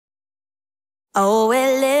Oh,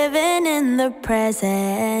 we're living in the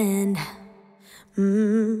present,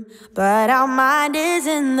 but our mind is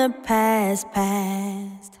in the past.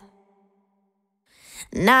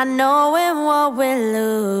 Not knowing what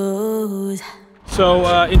we'll lose.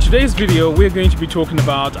 So in today's video, we're going to be talking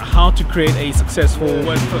about how to create a successful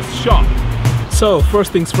WordPress shop. So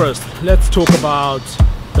first things first, let's talk about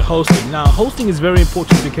the hosting. Now, hosting is very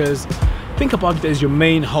important because think about it as your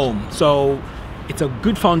main home. So it's a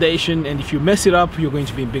good foundation, and if you mess it up, you're going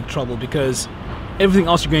to be in big trouble because everything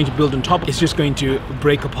else you're going to build on top is just going to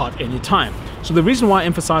break apart anytime. So the reason why I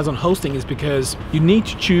emphasize on hosting is because you need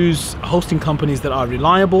to choose hosting companies that are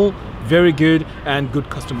reliable, very good, and good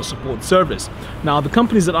customer support service. Now, the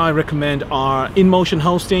companies that I recommend are InMotion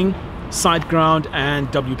Hosting, SiteGround, and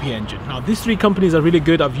WP Engine. Now, these three companies are really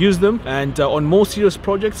good. I've used them, and on more serious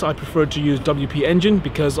projects, I prefer to use WP Engine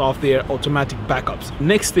because of their automatic backups.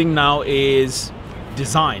 Next thing now is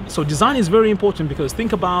design. So design is very important because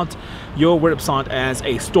think about your website as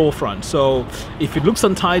a storefront. So if it looks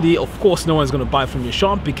untidy, of course no one's going to buy from your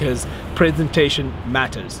shop because presentation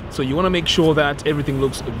matters. So you want to make sure that everything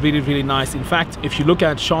looks really nice. In fact, if you look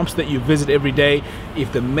at shops that you visit every day,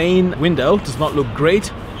 if the main window does not look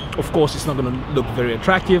great, of course it's not going to look very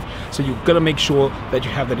attractive. So you've got to make sure that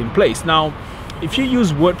you have that in place. Now, if you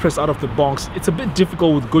use WordPress out of the box, it's a bit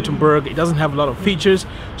difficult with Gutenberg. It doesn't have a lot of features.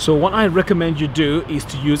 So what I recommend you do is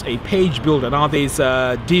to use a page builder. Now there's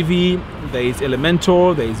Divi, there's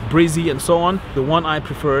Elementor, there's Breezy, and so on. The one I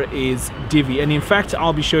prefer is Divi. And in fact,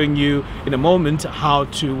 I'll be showing you in a moment how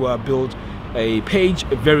to build a page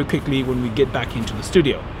very quickly when we get back into the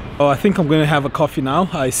studio. Oh, I think I'm going to have a coffee now.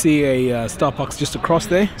 I see a Starbucks just across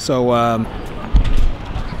there. So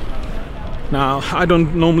now, I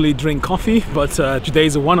don't normally drink coffee, but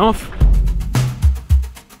today's a one-off.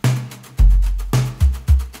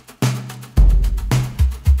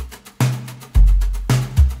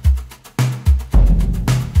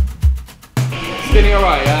 Spinning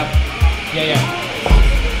alright, yeah? Yeah.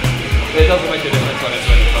 It doesn't make a difference when it's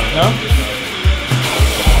really fun. No?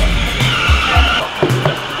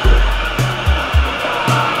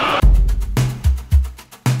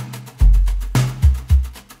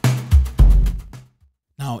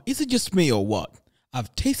 Is it just me or what?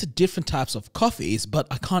 I've tasted different types of coffees, but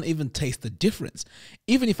I can't even taste the difference.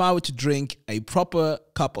 Even if I were to drink a proper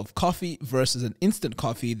cup of coffee versus an instant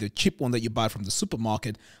coffee, the cheap one that you buy from the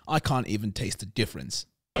supermarket, I can't even taste the difference.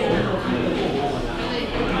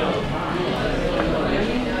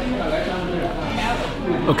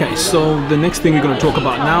 Okay, so the next thing we're going to talk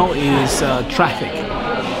about now is traffic.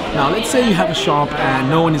 Now, let's say you have a shop and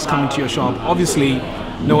no one is coming to your shop. Obviously,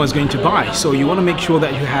 no one's going to buy. So you want to make sure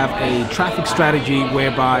that you have a traffic strategy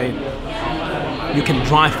whereby you can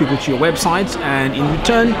drive people to your website, and in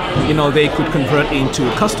return, they could convert into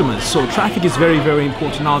customers. So traffic is very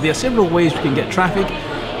important. Now, there are several ways we can get traffic.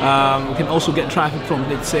 We can also get traffic from,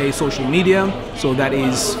 let's say, social media. So that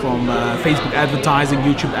is from Facebook advertising,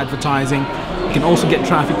 YouTube advertising. You can also get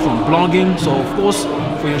traffic from blogging. So of course,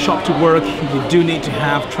 for your shop to work, you do need to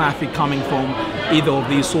have traffic coming from either of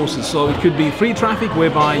these sources. So it could be free traffic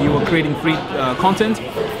whereby you are creating free content,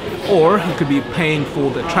 or you could be paying for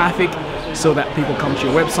the traffic so that people come to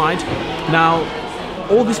your website. Now,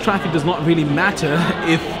 all this traffic does not really matter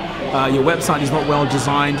if your website is not well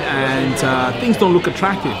designed and things don't look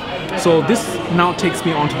attractive. So this now takes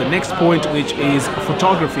me on to the next point, which is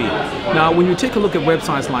photography. Now, when you take a look at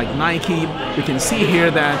websites like Nike, you can see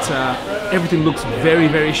here that everything looks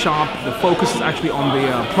very sharp. The focus is actually on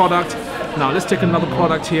the product. Now let's take another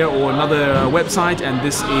product here, or another website, and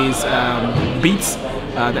this is Beats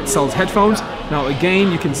that sells headphones. Now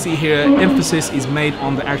again, you can see here emphasis is made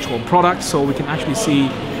on the actual product, so we can actually see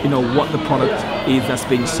what the product is that's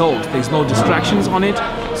being sold. There's no distractions on it,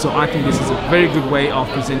 so I think this is a very good way of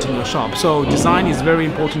presenting your shop. So design is very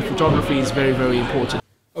important, photography is very important.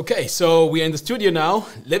 Okay, so we're in the studio now.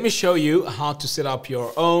 Let me show you how to set up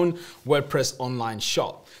your own WordPress online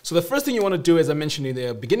shop. So the first thing you want to do, as I mentioned in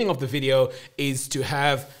the beginning of the video, is to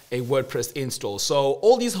have a WordPress install. So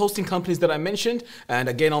all these hosting companies that I mentioned, and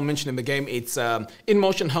again, I'll mention them again, it's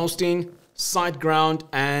InMotion Hosting, SiteGround,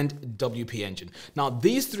 and WP Engine. Now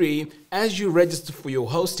these three, as you register for your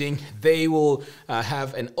hosting, they will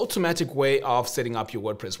have an automatic way of setting up your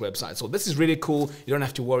WordPress website. So this is really cool. You don't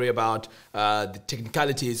have to worry about the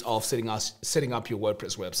technicalities of setting up your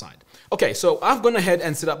WordPress website. Okay, so I've gone ahead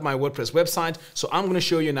and set up my WordPress website. So I'm going to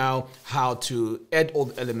show you now how to add all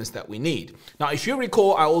the elements that we need. Now, if you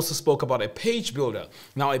recall, I also spoke about a page builder.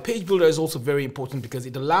 Now, a page builder is also very important because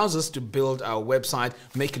it allows us to build our website,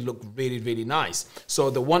 make it look really nice. So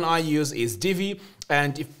the one I use is Divi.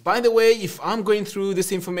 And if, by the way, if I'm going through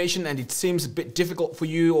this information and it seems a bit difficult for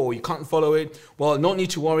you or you can't follow it, well, no need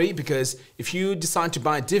to worry, because if you decide to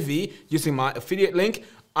buy Divi using my affiliate link,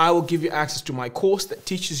 I will give you access to my course that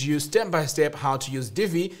teaches you step by step how to use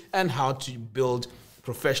Divi and how to build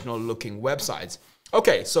professional looking websites.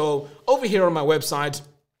 Okay, so over here on my website,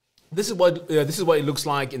 this is what it looks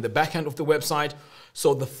like in the back end of the website.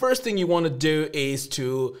 So the first thing you want to do is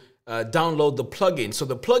to download the plugin. So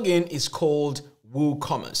the plugin is called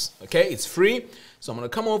WooCommerce. Okay, it's free. So I'm going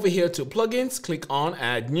to come over here to plugins, click on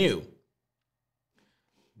add new.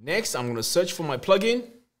 Next, I'm going to search for my plugin.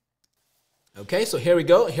 Okay, so here we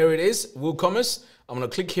go. Here it is, WooCommerce. I'm going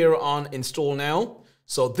to click here on install now.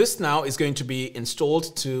 So this now is going to be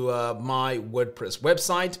installed to my WordPress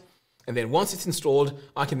website. And then once it's installed,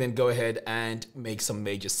 I can then go ahead and make some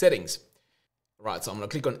major settings. Right, so I'm going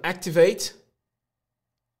to click on activate.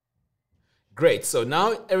 Great, so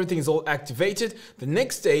now everything is all activated. The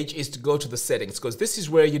next stage is to go to the settings, because this is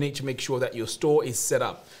where you need to make sure that your store is set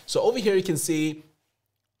up. So over here you can see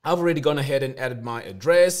I've already gone ahead and added my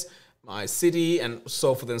address, my city, and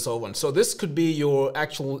so forth and so on. So this could be your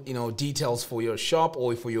actual, details for your shop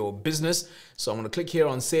or for your business. So I'm going to click here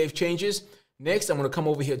on Save Changes. Next, I'm going to come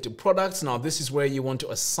over here to products. Now, this is where you want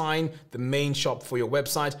to assign the main shop for your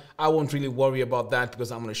website. I won't really worry about that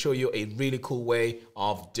because I'm going to show you a really cool way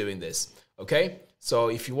of doing this. Okay, so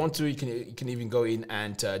if you want to, you can even go in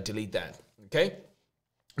and delete that. Okay,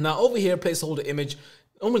 now over here, placeholder image.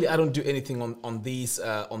 Normally, I don't do anything on these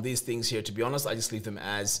things here. To be honest, I just leave them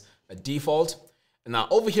as a default. Now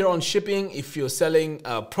over here on shipping, if you're selling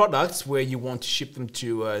products where you want to ship them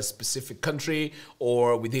to a specific country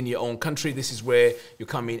or within your own country, this is where you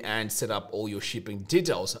come in and set up all your shipping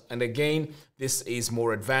details. And again, this is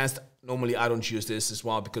more advanced. Normally I don't use this as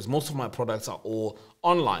well because most of my products are all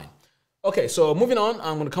online. Okay, so moving on,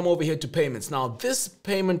 I'm going to come over here to payments. Now this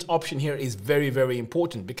payment option here is very, very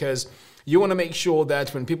important because you want to make sure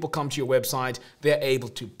that when people come to your website, they're able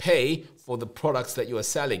to pay for the products that you are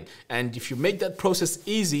selling. And if you make that process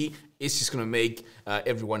easy, it's just going to make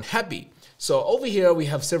everyone happy. So over here, we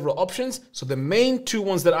have several options. So the main two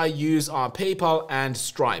ones that I use are PayPal and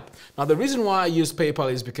Stripe. Now, the reason why I use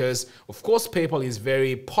PayPal is because, of course, PayPal is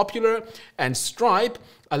very popular, and Stripe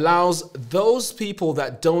allows those people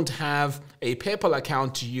that don't have a PayPal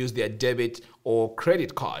account to use their debit or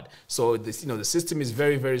credit card. So this, the system is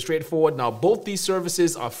very, very straightforward. Now, both these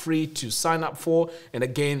services are free to sign up for. And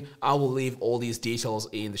again, I will leave all these details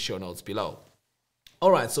in the show notes below.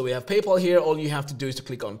 All right, so we have PayPal here. All you have to do is to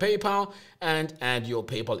click on PayPal and add your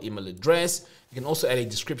PayPal email address. You can also add a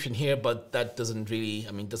description here, but that doesn't really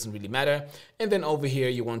matter. And then over here,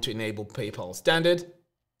 you want to enable PayPal standard.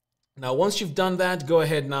 Now, once you've done that, go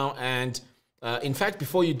ahead now and in fact,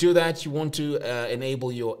 before you do that, you want to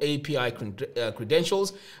enable your API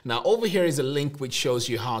credentials. Now, over here is a link which shows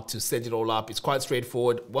you how to set it all up. It's quite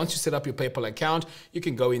straightforward. Once you set up your PayPal account, you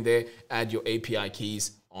can go in there, add your API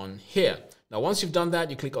keys on here. Now, once you've done that,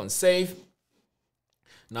 you click on Save.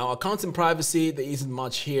 Now, accounts and privacy, there isn't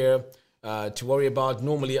much here to worry about.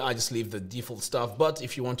 Normally, I just leave the default stuff. But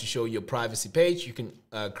if you want to show your privacy page, you can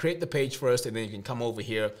create the page first, and then you can come over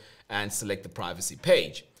here and select the privacy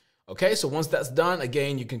page. Okay, so once that's done,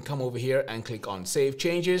 again, you can come over here and click on Save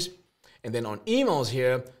Changes. And then on emails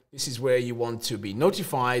here, this is where you want to be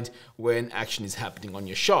notified when action is happening on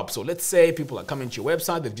your shop. So let's say people are coming to your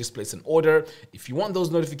website, they've just placed an order. If you want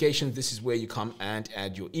those notifications, this is where you come and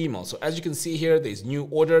add your email. So as you can see here, there's new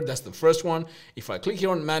order. That's the first one. If I click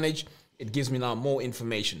here on Manage, it gives me now more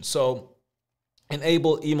information. So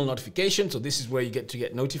enable email notification. So this is where you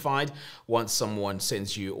get notified once someone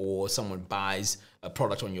sends you or someone buys a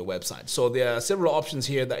product on your website. So there are several options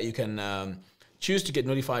here that you can choose to get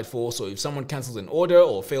notified for. So if someone cancels an order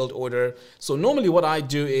or failed order. So normally what I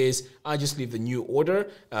do is I just leave the new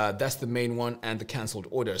order. That's the main one, and the canceled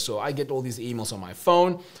order. So I get all these emails on my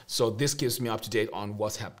phone. So this keeps me up to date on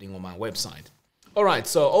what's happening on my website. All right,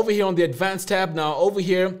 so over here on the advanced tab, now over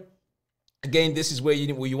here, again, this is where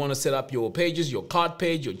you want to set up your pages, your cart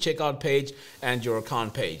page, your checkout page, and your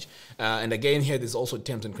account page. And again, here, there's also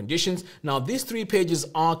terms and conditions. Now, these three pages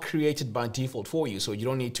are created by default for you, so you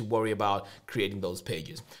don't need to worry about creating those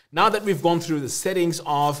pages. Now that we've gone through the settings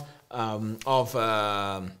of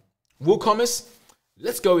WooCommerce,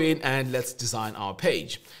 let's go in and let's design our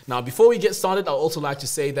page. Now, before we get started, I'd also like to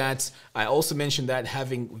say that I also mentioned that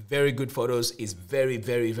having very good photos is very,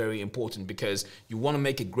 very, very important because you want to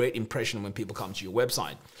make a great impression when people come to your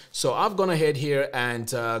website. So I've gone ahead here and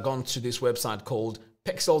gone to this website called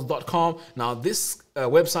pexels.com. Now, this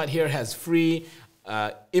website here has free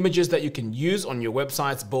images that you can use on your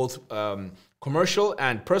websites, both commercial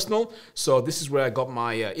and personal. So this is where I got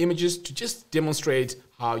my images to just demonstrate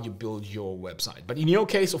how you build your website. But in your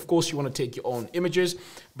case, of course, you want to take your own images,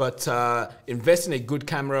 but invest in a good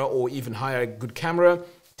camera or even hire a good camera.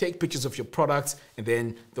 Take pictures of your products, and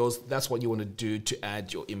then that's what you want to do to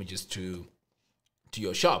add your images to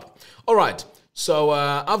your shop. All right. So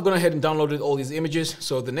I've gone ahead and downloaded all these images.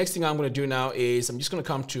 So the next thing I'm going to do now is I'm just going to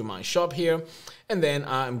come to my shop here, and then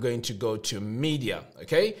I'm going to go to media.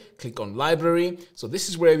 Okay, click on library. So this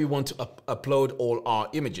is where we want to upload all our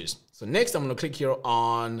images. So next I'm going to click here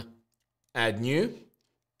on add new,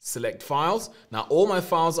 select files. Now all my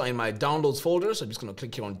files are in my downloads folder. So I'm just going to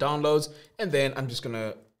click here on downloads, and then I'm just going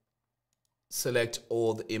to select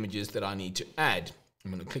all the images that I need to add.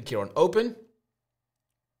 I'm going to click here on open.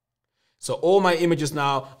 So all my images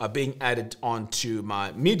now are being added onto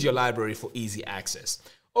my media library for easy access.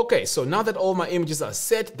 Okay, so now that all my images are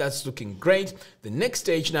set, that's looking great. The next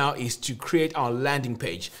stage now is to create our landing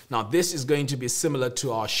page. Now this is going to be similar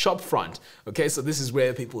to our shop front. Okay, so this is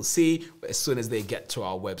where people see as soon as they get to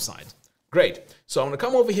our website. Great. So I'm going to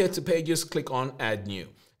come over here to pages, click on add new.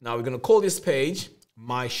 Now we're going to call this page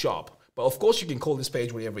my shop. But of course you can call this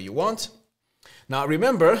page whatever you want. Now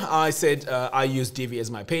remember, I said I use Divi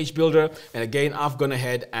as my page builder, and again I've gone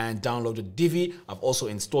ahead and downloaded Divi. I've also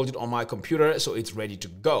installed it on my computer, so it's ready to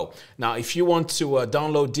go. Now if you want to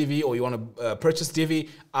download Divi or you want to purchase Divi,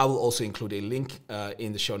 I will also include a link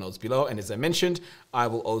in the show notes below, and as I mentioned, I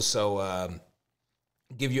will also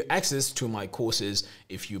give you access to my courses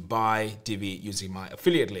if you buy Divi using my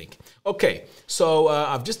affiliate link. Okay, so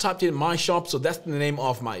I've just typed in my shop, so that's the name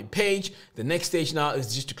of my page. The next stage now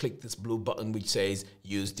is just to click this blue button which says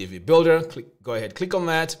use Divi Builder. Go ahead, click on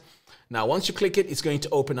that. Now once you click it, it's going to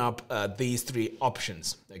open up these three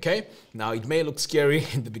options. Okay, now it may look scary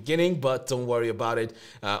in the beginning, but don't worry about it.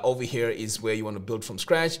 Over here is where you want to build from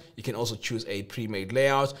scratch. You can also choose a pre-made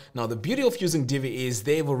layout. Now the beauty of using Divi is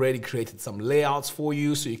they've already created some layouts for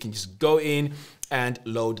you, so you can just go in and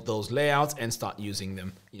load those layouts and start using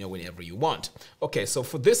them, whenever you want. Okay, so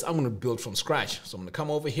for this I'm going to build from scratch. So I'm going to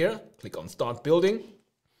come over here, click on start building.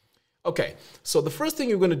 Okay, so the first thing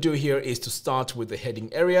you're going to do here is to start with the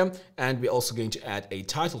heading area, and we're also going to add a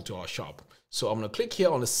title to our shop. So I'm going to click here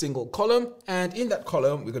on a single column, and in that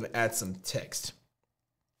column we're going to add some text.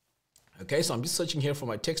 Okay, so I'm just searching here for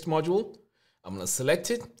my text module. I'm going to select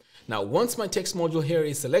it. Now once my text module here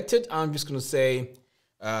is selected, I'm just going to say,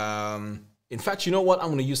 in fact, you know what, I'm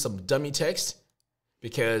going to use some dummy text,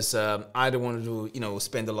 because I don't want to,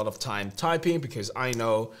 spend a lot of time typing, because I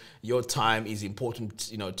know your time is important,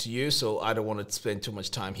 to you. So I don't want to spend too much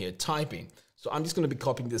time here typing. So I'm just going to be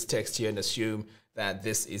copying this text here and assume that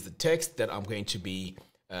this is the text that I'm going to be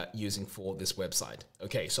using for this website.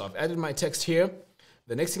 Okay, so I've added my text here.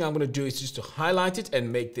 The next thing I'm going to do is just to highlight it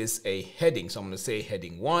and make this a heading. So I'm going to say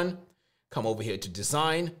heading 1, come over here to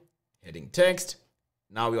design, heading text.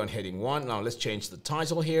 Now we're on heading 1. Now let's change the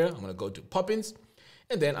title here. I'm going to go to Poppins.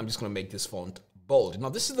 And then I'm just going to make this font bold. Now,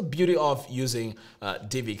 this is the beauty of using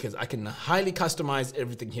Divi, because I can highly customize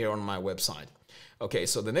everything here on my website. Okay,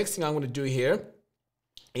 so the next thing I'm going to do here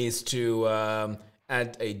is to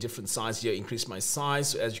add a different size here, increase my size.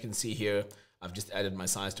 So as you can see here, I've just added my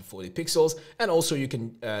size to 40 pixels. And also you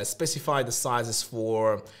can specify the sizes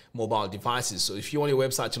for mobile devices. So if you want your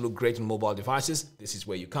website to look great on mobile devices, this is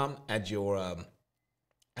where you come, add your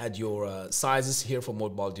sizes here for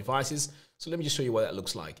mobile devices. So let me just show you what that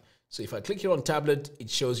looks like. So if I click here on tablet, it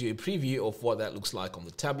shows you a preview of what that looks like on the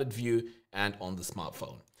tablet view and on the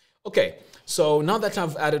smartphone. Okay, so now that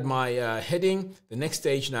I've added my heading, the next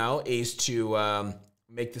stage now is to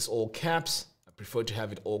make this all caps. I prefer to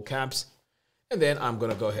have it all caps. And then I'm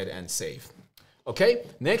going to go ahead and save. Okay,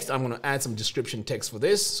 next I'm going to add some description text for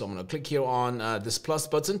this. So I'm going to click here on this plus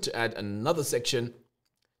button to add another section,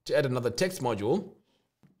 to add another text module.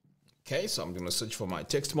 Okay, so I'm going to search for my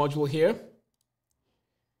text module here.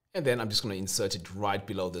 And then I'm just going to insert it right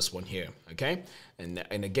below this one here. Okay, and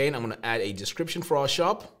again, I'm going to add a description for our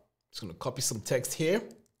shop. Just going to copy some text here.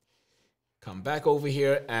 Come back over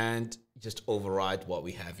here and just override what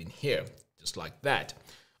we have in here, just like that.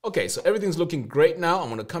 Okay, so everything's looking great now. I'm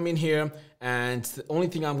going to come in here, and the only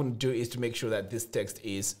thing I'm going to do is to make sure that this text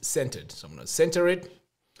is centered. So I'm going to center it,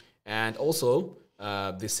 and also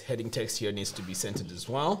this heading text here needs to be centered as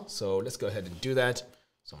well. So let's go ahead and do that.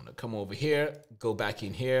 So I'm going to come over here, go back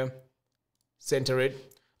in here, center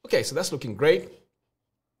it. Okay, so that's looking great.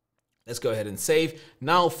 Let's go ahead and save.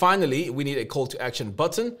 Now, finally, we need a call to action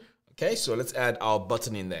button. Okay, so let's add our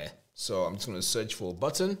button in there. So I'm just going to search for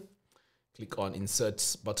button, click on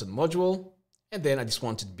insert button module, and then I just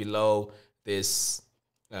want it below this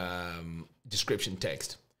description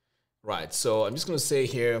text. Right, so I'm just going to say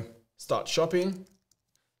here, start shopping.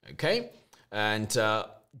 Okay, and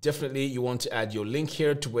definitely you want to add your link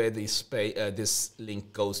here to where this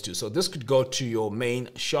link goes to. So this could go to your main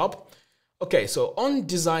shop. Okay, so on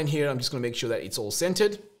design here, I'm just going to make sure that it's all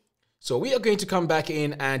centered. So we are going to come back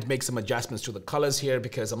in and make some adjustments to the colors here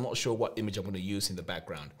because I'm not sure what image I'm going to use in the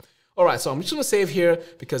background. All right, so I'm just going to save here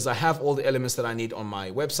because I have all the elements that I need on my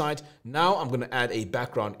website. Now I'm going to add a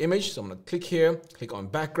background image. So I'm going to click here, click on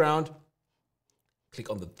background, click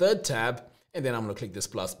on the third tab, and then I'm going to click this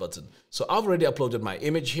plus button. So I've already uploaded my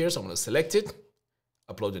image here. So I'm going to select it,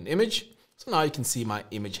 upload an image. So now you can see my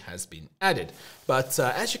image has been added. But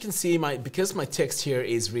as you can see, because my text here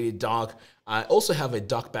is really dark, I also have a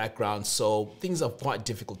dark background, so things are quite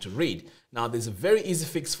difficult to read. Now there's a very easy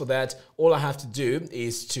fix for that. All I have to do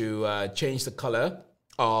is to change the color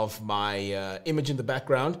of my image in the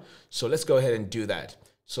background. So let's go ahead and do that.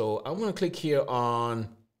 So I'm going to click here on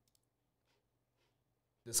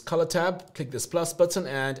this color tab, click this plus button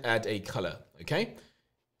and add a color. Okay,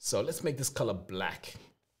 so let's make this color black.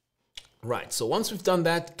 Right, so once we've done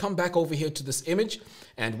that, come back over here to this image,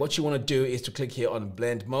 and what you want to do is to click here on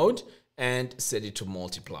blend mode and set it to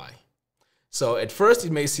multiply. So at first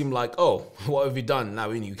it may seem like, oh, what have you done?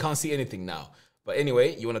 Now you can't see anything now. But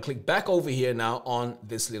anyway, you want to click back over here now on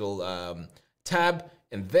this little tab,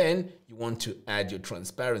 and then you want to add your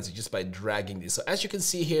transparency just by dragging this. So as you can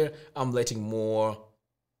see here, I'm letting more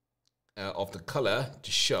of the color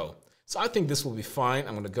to show. So I think this will be fine.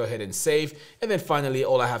 I'm going to go ahead and save. And then finally,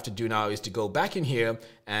 all I have to do now is to go back in here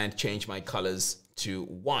and change my colors to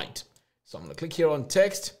white. So I'm going to click here on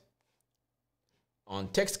text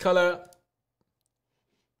color.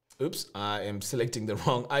 Oops, I am selecting the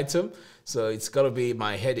wrong item. So it's got to be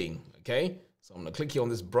my heading. Okay, so I'm going to click here on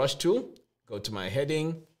this brush tool, go to my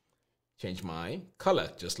heading, change my color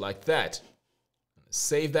just like that.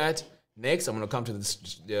 Save that. Next, I'm going to come to this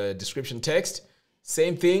description text.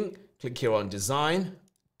 Same thing. Click here on design,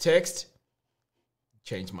 text,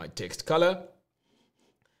 change my text color.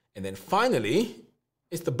 And then finally,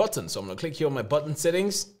 it's the button. So I'm going to click here on my button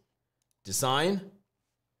settings, design.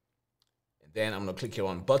 And then I'm going to click here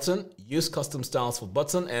on button, use custom styles for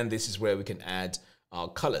button. And this is where we can add our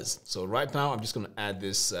colors. So right now, I'm just going to add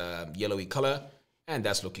this yellowy color, and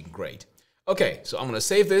that's looking great. Okay, so I'm going to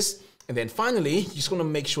save this. And then finally, you're just going to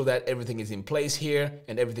make sure that everything is in place here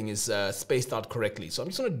and everything is spaced out correctly. So I'm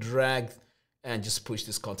just going to drag and just push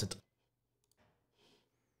this content.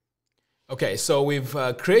 Okay, so we've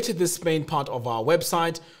created this main part of our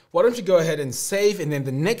website. Why don't you go ahead and save? And then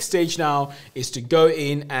the next stage now is to go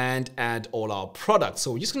in and add all our products.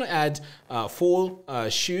 So we're just going to add 4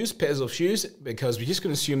 pairs of shoes, because we're just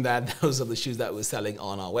going to assume that those are the shoes that we're selling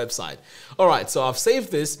on our website. All right, so I've saved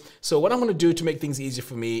this. So what I'm going to do to make things easier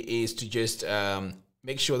for me is to just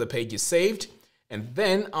make sure the page is saved. And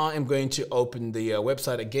then I am going to open the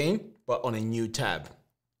website again, but on a new tab.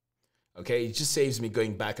 Okay, it just saves me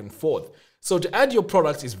going back and forth. So to add your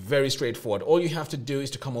products is very straightforward. All you have to do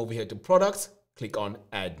is to come over here to products, click on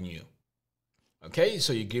add new. Okay,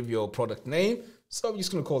 so you give your product name. So I'm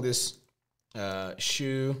just going to call this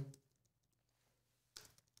shoe.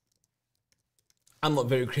 I'm not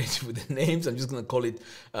very creative with the names. I'm just going to call it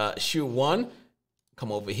shoe 1.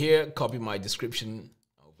 Come over here, copy my description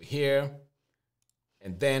over here.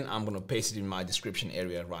 And then I'm going to paste it in my description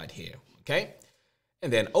area right here. Okay.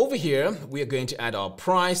 And then over here, we are going to add our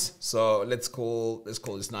price. So let's call this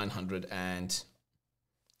 $999.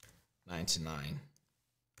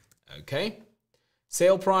 Okay.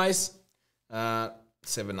 Sale price,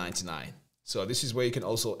 $7.99. So this is where you can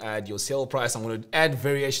also add your sale price. I'm going to add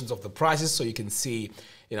variations of the prices so you can see,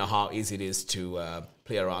 how easy it is to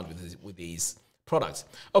play around with these products.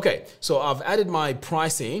 Okay, so I've added my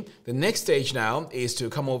pricing. The next stage now is to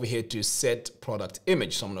come over here to set product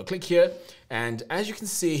image. So I'm going to click here, and as you can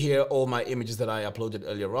see here, all my images that I uploaded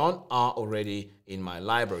earlier on are already in my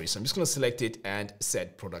library. So I'm just going to select it and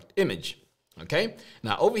set product image. Okay,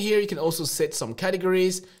 now over here you can also set some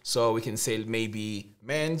categories. So we can say maybe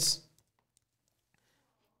men's,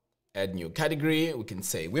 add new category. We can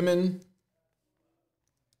say women.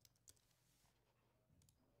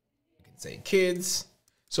 Say kids.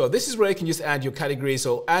 So this is where you can just add your category.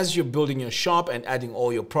 So as you're building your shop and adding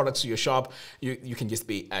all your products to your shop, you can just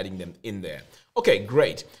be adding them in there. Okay,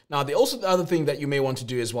 great. Now the other thing that you may want to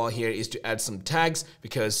do as well here is to add some tags,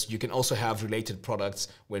 because you can also have related products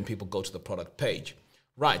when people go to the product page.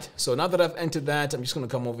 Right, so now that I've entered that, I'm just going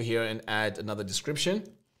to come over here and add another description.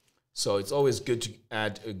 So it's always good to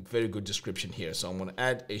add a very good description here. So I'm going to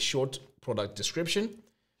add a short product description,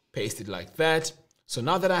 paste it like that. So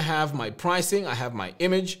now that I have my pricing, I have my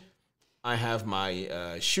image, I have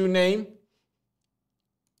my shoe name.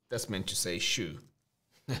 That's meant to say shoe.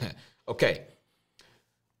 Okay.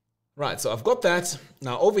 Right, so I've got that.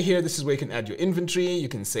 Now over here, this is where you can add your inventory. You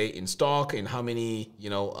can say in stock and how many,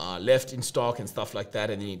 are left in stock and stuff like that.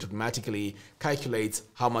 And then it automatically calculates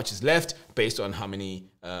how much is left based on how many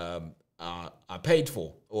are paid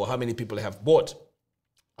for or how many people have bought.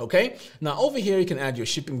 Okay, now over here you can add your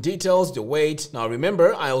shipping details, the weight. Now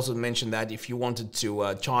remember, I also mentioned that if you wanted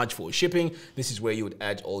to charge for shipping, this is where you would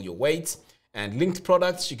add all your weights. And linked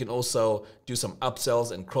products, you can also do some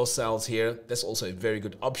upsells and cross sells here. That's also a very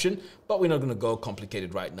good option, but we're not going to go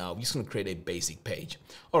complicated right now. We're just going to create a basic page.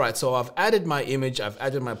 All right, so I've added my image, I've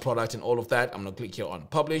added my product and all of that. I'm going to click here on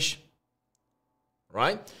publish.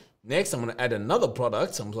 Right. Next, I'm going to add another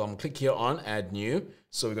product. So I'm going to click here on add new.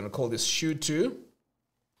 So we're going to call this shoe 2.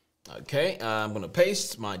 Okay, I'm going to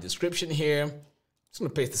paste my description here. I'm just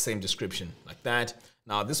going to paste the same description like that.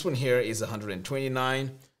 Now this one here is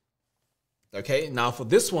 129. Okay, now for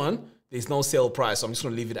this one, there's no sale price, so I'm just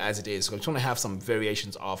going to leave it as it is. So I'm just going to have some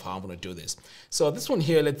variations of how I'm going to do this. So this one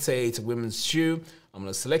here, let's say it's a women's shoe. I'm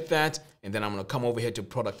going to select that, and then I'm going to come over here to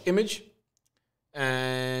product image.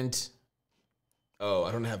 And, oh,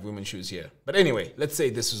 I don't have women's shoes here. But anyway, let's say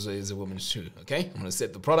this is a women's shoe, okay? I'm going to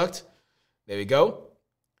set the product. There we go.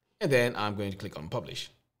 And then I'm going to click on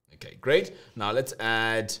publish. Okay, great. Now let's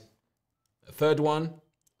add a third one.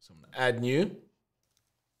 So I'm going to add new.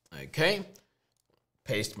 Okay.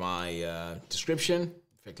 Paste my description. In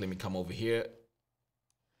fact, let me come over here,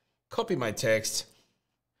 copy my text.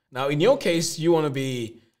 Now, in your case, you want to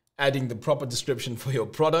be adding the proper description for your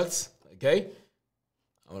products. Okay,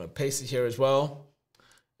 I'm going to paste it here as well.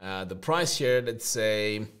 The price here, let's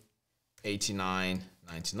say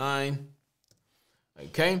 $89.99.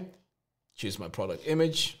 Okay, choose my product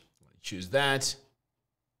image. I'm going to choose that.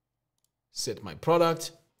 Set my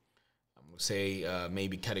product. I'm going to say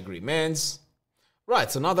maybe category men's.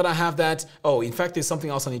 Right, so now that I have that, oh, in fact, there's something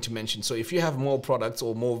else I need to mention. So if you have more products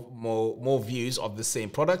or more views of the same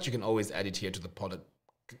product, you can always add it here to the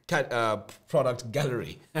product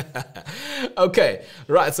gallery. Okay,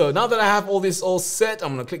 right, so now that I have all this all set,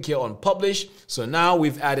 I'm going to click here on publish. So now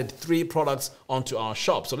we've added 3 products onto our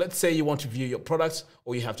shop. So let's say you want to view your products.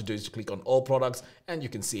 All you have to do is to click on all products, and you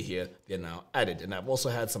can see here they're now added. And I've also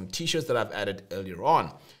had some t-shirts that I've added earlier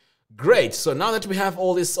on. Great, so now that we have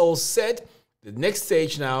all this all set, the next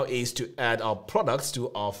stage now is to add our products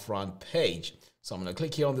to our front page. So I'm going to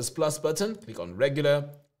click here on this plus button, click on regular,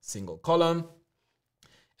 single column,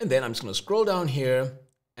 and then I'm just going to scroll down here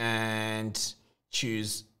and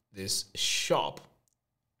choose this shop.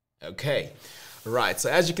 Okay, right.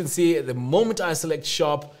 So as you can see, the moment I select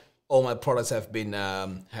shop, all my products have been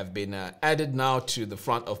added now to the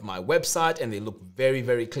front of my website, and they look very,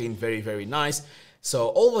 very clean, very, very nice.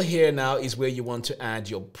 So over here now is where you want to add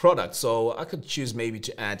your product. So I could choose maybe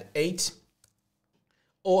to add 8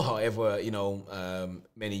 or however,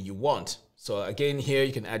 many you want. So again, here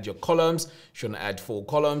you can add your columns. If you want to add 4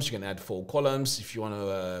 columns, you can add 4 columns. If you want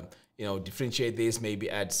to, differentiate this,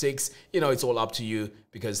 maybe add 6, it's all up to you,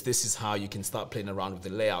 because this is how you can start playing around with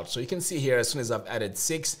the layout. So you can see here, as soon as I've added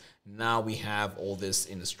 6, now we have all this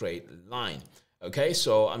in a straight line. Okay,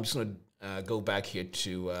 so I'm just going to go back here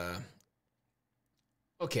to,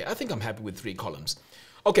 okay, I think I'm happy with 3 columns.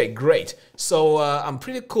 Okay, great. So I'm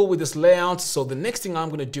pretty cool with this layout. So the next thing I'm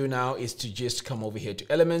going to do now is to just come over here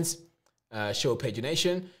to elements, show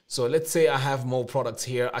pagination. So let's say I have more products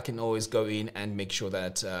here. I can always go in and make sure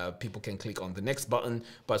that people can click on the next button.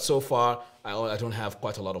 But so far, I don't have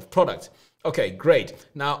quite a lot of product. Okay, great.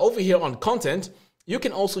 Now over here on content, you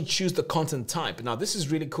can also choose the content type. Now this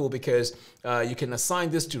is really cool because you can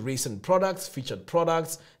assign this to recent products, featured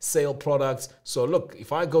products, sale products. So look,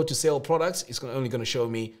 if I go to sale products, it's only going to show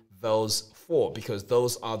me those 4 because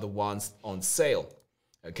those are the ones on sale.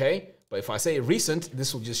 Okay, but if I say recent,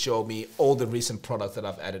 this will just show me all the recent products that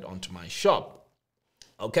I've added onto my shop.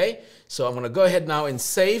 Okay, so I'm going to go ahead now and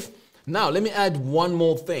save. Now let me add one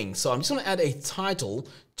more thing. So I'm just going to add a title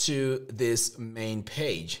to this main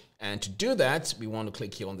page. And to do that, we want to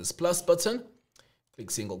click here on this plus button,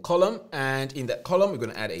 click single column, and in that column, we're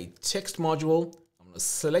going to add a text module. I'm going to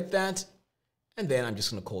select that, and then I'm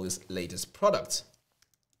just going to call this latest product.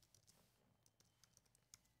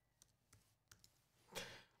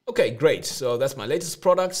 Okay, great. So that's my latest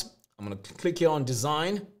product. I'm going to click here on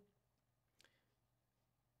design,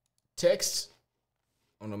 text.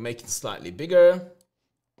 I'm going to make it slightly bigger.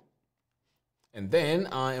 And then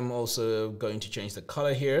I am also going to change the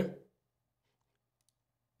color here. In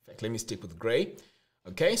fact, let me stick with gray.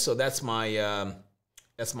 Okay, so that's my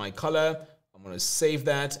color. I'm going to save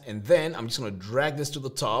that, and then I'm just going to drag this to the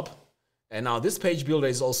top. And now this page builder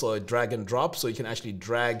is also a drag and drop, so you can actually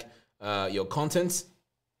drag your contents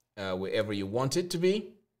wherever you want it to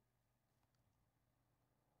be.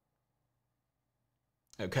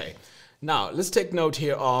 Okay, now let's take note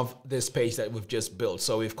here of this page that we've just built.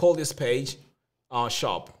 So we've called this page our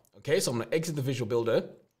shop. Okay, so I'm going to exit the visual builder,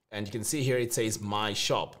 and you can see here it says my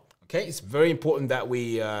shop. Okay, it's very important that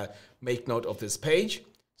we make note of this page.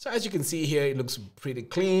 So as you can see here, it looks pretty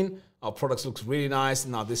clean. Our products looks really nice.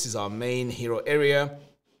 Now this is our main hero area.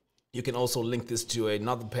 You can also link this to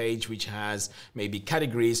another page which has maybe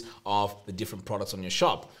categories of the different products on your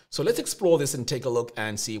shop. So let's explore this and take a look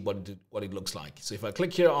and see what it looks like. So if I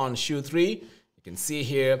click here on shoe 3, you can see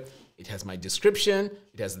here it has my description,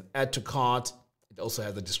 it has an add to cart, it also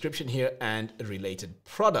has a description here and a related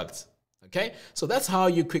product. Okay, so that's how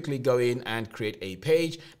you quickly go in and create a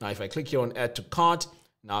page. Now if I click here on add to cart,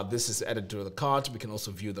 now this is added to the cart. We can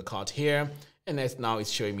also view the cart here. And now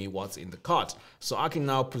it's showing me what's in the cart. So I can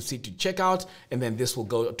now proceed to checkout, and then this will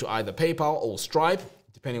go to either PayPal or Stripe,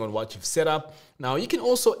 depending on what you've set up. Now you can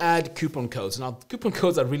also add coupon codes. Now coupon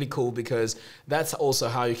codes are really cool because that's also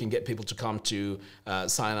how you can get people to come to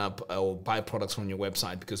sign up or buy products from your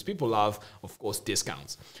website, because people love, of course,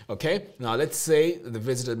 discounts. Okay, now let's say the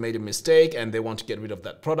visitor made a mistake and they want to get rid of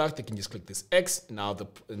that product. They can just click this X. Now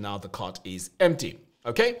the cart is empty.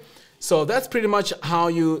 Okay, so that's pretty much how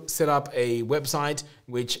you set up a website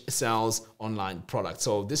which sells online products.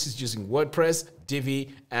 So this is using WordPress,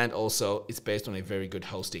 Divi, and also it's based on a very good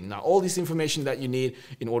hosting. Now, all this information that you need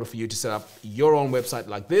in order for you to set up your own website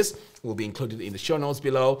like this will be included in the show notes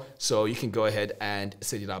below, so you can go ahead and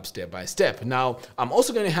set it up step by step. Now, I'm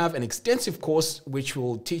also going to have an extensive course which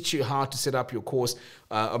will teach you how to set up your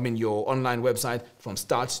your online website from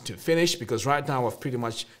start to finish, because right now I've pretty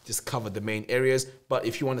much just covered the main areas. But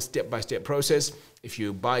if you want a step-by-step process, if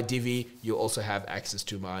you buy Divi, you also have access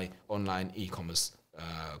to my online e-commerce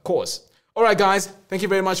course. All right, guys, thank you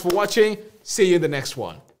very much for watching. See you in the next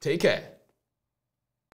one. Take care.